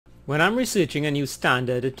When I'm researching a new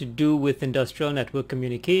standard to do with industrial network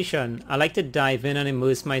communication, I like to dive in and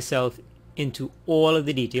immerse myself into all of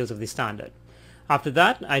the details of the standard. After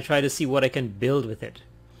that, I try to see what I can build with it.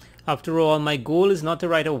 After all, my goal is not to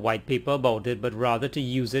write a white paper about it, but rather to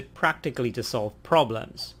use it practically to solve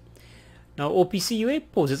problems. Now, OPC UA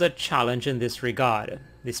poses a challenge in this regard.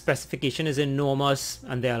 The specification is enormous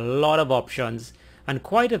and there are a lot of options, and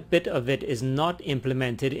quite a bit of it is not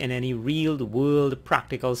implemented in any real-world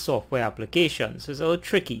practical software applications, so it's a little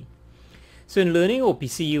tricky. So in learning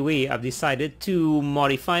OPC UA, I've decided to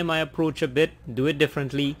modify my approach a bit, do it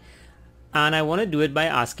differently, and I want to do it by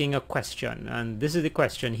asking a question, and this is the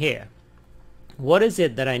question here. What is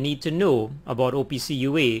it that I need to know about OPC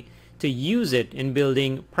UA to use it in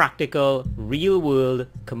building practical, real-world,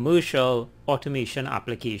 commercial automation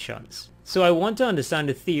applications? So I want to understand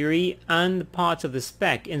the theory and parts of the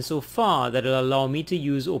spec insofar that it'll allow me to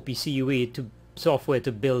use OPC UA software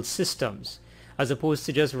to build systems, as opposed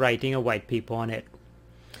to just writing a white paper on it.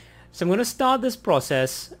 So I'm going to start this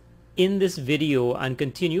process in this video and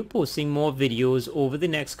continue posting more videos over the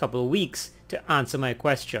next couple of weeks to answer my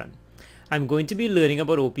question. I'm going to be learning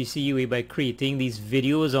about OPC UA by creating these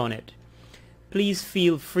videos on it. Please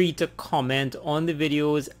feel free to comment on the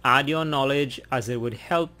videos, add your knowledge, as it would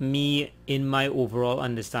help me in my overall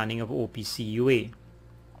understanding of OPC UA.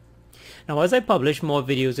 Now, as I publish more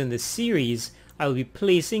videos in this series, I'll be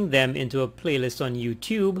placing them into a playlist on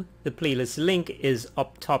YouTube. The playlist link is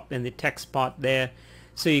up top in the text part there,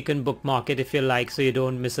 so you can bookmark it if you like, so you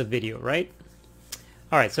don't miss a video, right?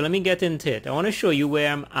 Alright, so let me get into it. I want to show you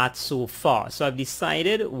where I'm at so far. So I've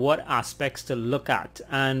decided what aspects to look at,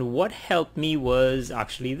 and what helped me was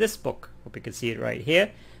actually this book. Hope you can see it right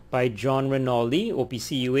here, by John Rinaldi,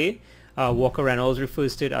 OPC UA. Walker Reynolds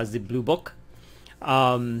refers to it as the Blue Book.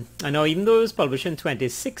 And now, even though it was published in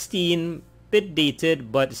 2016, bit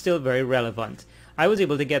dated, but still very relevant. I was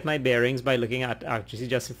able to get my bearings by looking at actually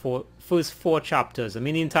just the first four chapters. I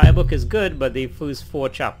mean, the entire book is good, but the first four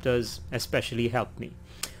chapters especially helped me.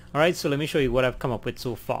 Alright, so let me show you what I've come up with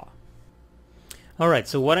so far. Alright,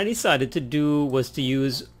 so what I decided to do was to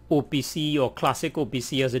use OPC or Classic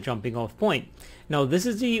OPC as a jumping off point. Now, this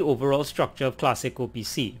is the overall structure of Classic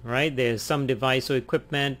OPC, right? There's some device or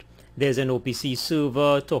equipment, there's an OPC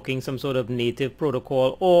server talking some sort of native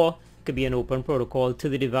protocol, or it could be an open protocol to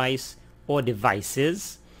the device or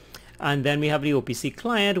devices. And then we have the OPC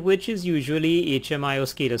client, which is usually HMI or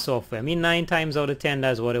SCADA software. I mean, 9 times out of 10,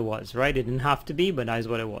 that's what it was, right? It didn't have to be, but that's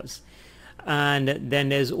what it was. And then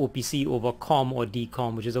there's OPC over COM or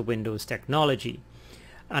DCOM, which is a Windows technology.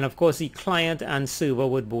 And of course, the client and server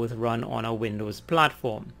would both run on a Windows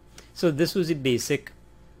platform. So this was the basic,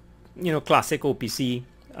 Classic OPC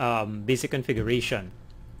basic configuration.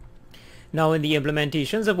 Now, in the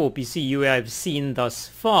implementations of OPC UA I've seen thus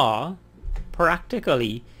far,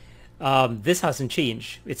 practically, this hasn't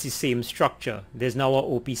changed. It's the same structure. There's now a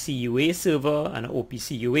OPC UA server and an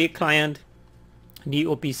OPC UA client. The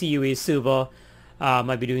OPC UA server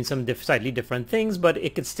might be doing some slightly different things, but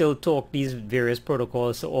it could still talk these various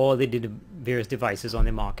protocols to all the various devices on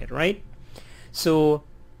the market, right? So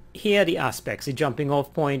here are the aspects, the jumping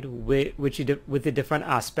off point with the different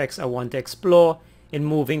aspects I want to explore in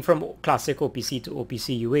moving from Classic OPC to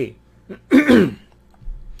OPC UA.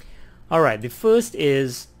 Alright, the first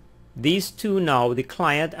is these two now, the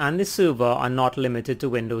client and the server, are not limited to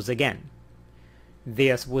Windows again. They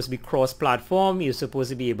are supposed to be cross-platform. You're supposed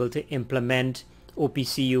to be able to implement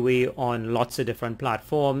OPC UA on lots of different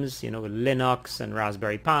platforms, Linux and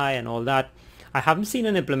Raspberry Pi and all that. I haven't seen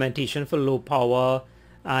an implementation for low power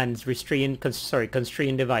and constrained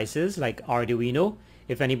devices like Arduino.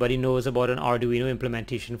 If anybody knows about an Arduino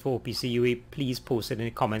implementation for OPC UA, please post it in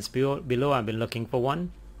the comments below. I've been looking for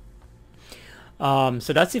one.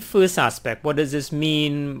 So that's the first aspect. What does this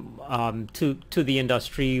mean to the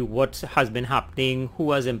industry? What has been happening?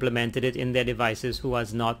 Who has implemented it in their devices? Who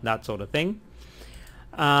has not? That sort of thing.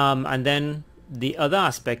 And then the other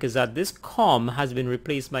aspect is that this COM has been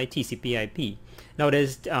replaced by TCP/IP. Now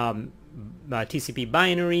there's TCP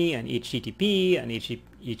binary and HTTP and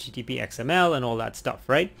HTTP XML and all that stuff,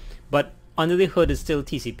 right? But under the hood is still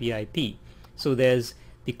TCP/IP. So there's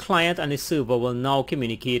the client and the server will now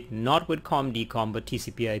communicate not with COM, DCOM, but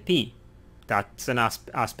TCP/IP. That's an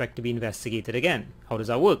aspect to be investigated again. How does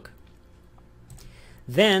that work?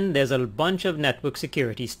 Then there's a bunch of network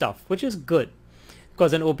security stuff, which is good.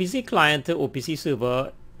 Because an OPC client to OPC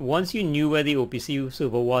server, once you knew where the OPC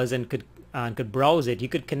server was and could browse it, you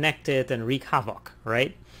could connect it and wreak havoc,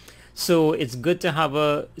 right? So it's good to have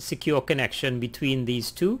a secure connection between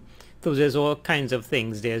these two. So there's all kinds of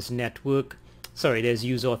things. There's network There's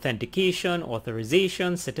user authentication,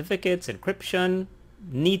 authorization, certificates, encryption.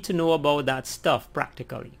 Need to know about that stuff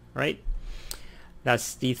practically, right?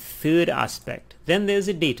 That's the third aspect. Then there's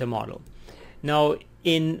a data model. Now,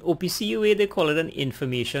 in OPC UA, they call it an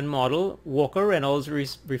information model. Walker Reynolds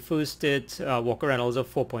refers to it, Walker Reynolds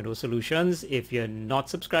of 4.0 Solutions. If you're not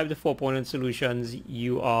subscribed to 4.0 Solutions,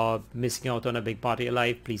 you are missing out on a big part of your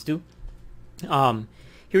life. Please do.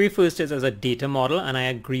 He refers to it as a data model, and I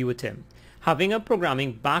agree with him. Having a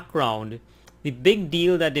programming background, the big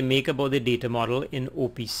deal that they make about the data model in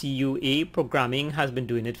OPC UA, programming has been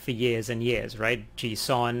doing it for years and years, right?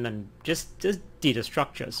 JSON and just data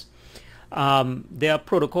structures. There are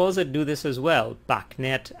protocols that do this as well,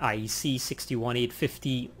 BACnet, IEC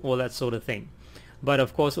 61850, all that sort of thing. But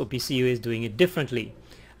of course, OPC UA is doing it differently.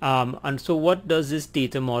 And so what does this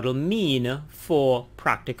data model mean for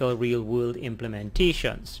practical real-world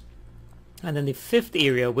implementations? And then the fifth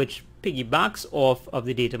area, which piggybacks off of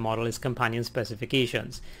the data model, is companion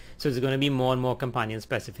specifications. So there's going to be more and more companion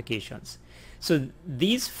specifications. So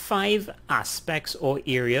these 5 aspects or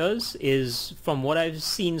areas is, from what I've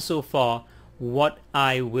seen so far, what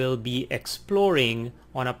I will be exploring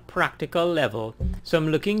on a practical level. So I'm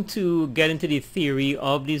looking to get into the theory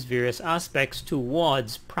of these various aspects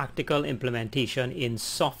towards practical implementation in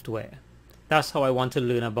software. That's how I want to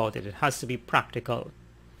learn about it. It has to be practical.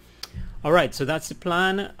 Alright, so that's the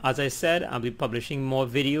plan. As I said, I'll be publishing more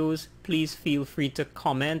videos. Please feel free to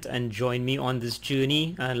comment and join me on this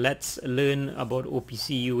journey, and let's learn about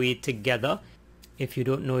OPC UA together if you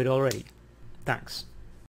don't know it already. Thanks.